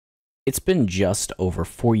It's been just over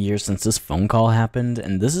 4 years since this phone call happened,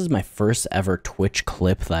 and this is my first ever Twitch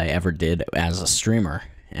clip that I ever did as a streamer,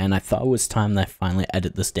 and I thought it was time that I finally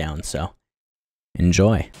edit this down, so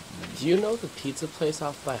enjoy. Do you know the pizza place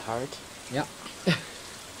off by Heart? Yeah.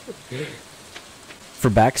 For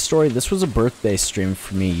backstory, this was a birthday stream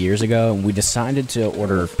for me years ago, and we decided to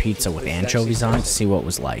order pizza with anchovies on it to see what it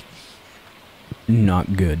was like.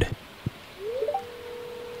 Not good.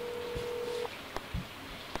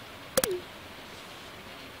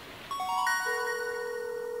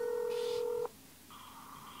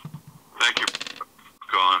 Thank you for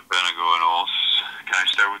calling Benego and Olds. Can I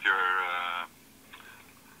start with your,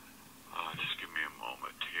 just give me a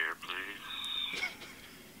moment here,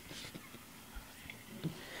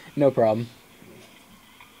 please. No problem.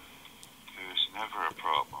 There's never a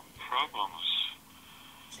problem. Problems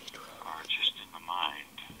are just in the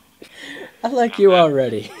mind. I like you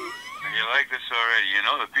already. You like this already. You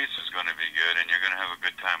know the pizza's going to be good, and you're going to have a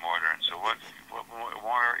good time ordering. So what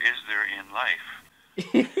more is there in life?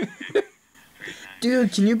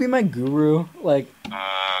 Dude, can you be my guru? Like,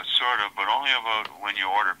 Sort of, but only about when you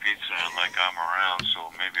order pizza and like I'm around,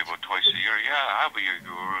 so maybe about twice a year. Yeah, I'll be your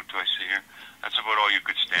guru twice a year. That's about all you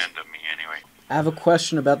could stand of me anyway. I have a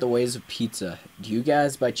question about the ways of pizza. Do you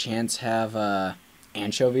guys by chance have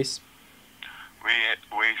anchovies?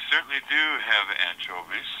 We certainly do have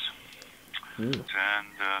anchovies. Ooh.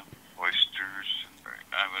 And oysters.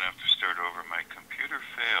 I'm going to have to start over. My computer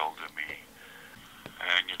failed me.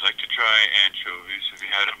 And you'd like to try anchovies. Have you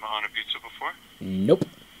had them on a pizza before? Nope.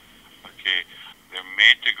 Okay. They're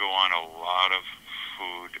made to go on a lot of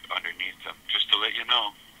food underneath them, just to let you know.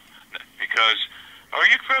 Because, or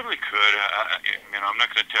you probably could, I'm not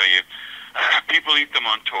going to tell you. People eat them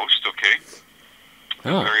on toast, okay?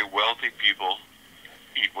 Oh. Very wealthy people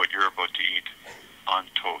eat what you're about to eat on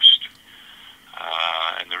toast.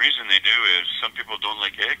 And the reason they do is some people don't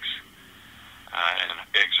like eggs. And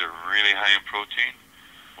eggs are really high in protein.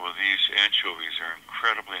 Well, these anchovies are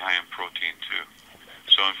incredibly high in protein, too.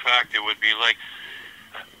 So, in fact, it would be like,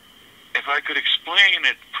 if I could explain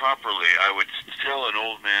it properly, I would tell an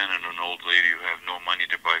old man and an old lady who have no money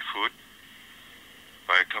to buy food,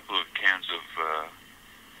 buy a couple of cans of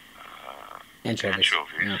anchovies.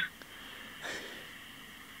 Yeah.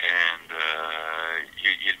 And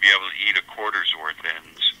you'd be able to eat a quarter's worth and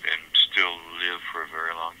still live for a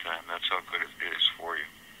very long time. That's how good it is for you.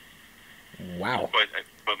 Wow. But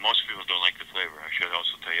most people don't like the flavor. I should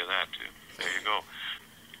also tell you that, too. There you go.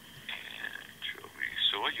 Anchovies.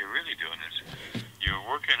 So what you're really doing is you're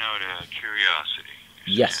working out a curiosity.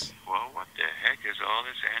 Yes. Well, what the heck is all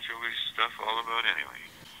this anchovy stuff all about anyway?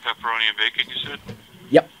 Pepperoni and bacon, you said?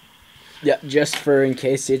 Yep. Yeah, just for in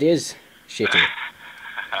case it is shitty.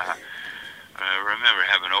 Remember,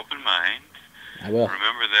 have an open mind. I will.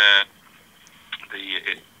 Remember that the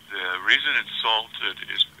reason it's salted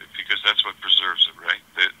is because that's what preserves it, right?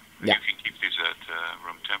 Yeah. You can keep these at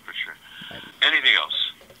room temperature. Right. Anything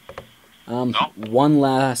else? No? One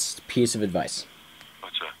last piece of advice.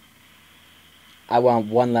 What's that? I want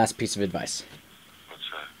one last piece of advice. What's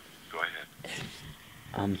that? Go ahead.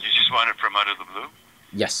 Um, You just want it from out of the blue?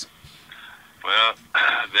 yes. Well,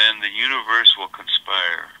 then the universe will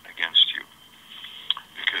conspire against you.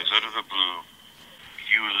 Because out of the blue,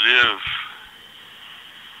 you live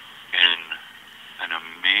in an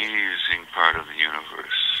amazing part of the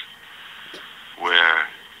universe where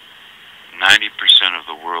 90% of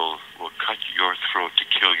the world will cut your throat to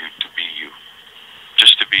kill you to be you.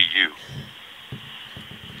 Just to be you.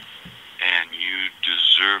 And you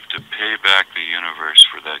deserve to pay back the universe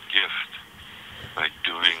for that gift by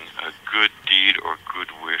doing a good deed or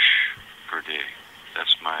good wish per day.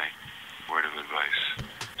 That's my word of advice.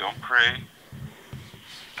 Don't pray.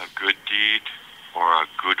 A good deed or a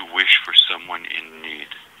good wish for someone in need.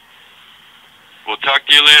 We'll talk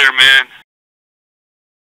to you later, man.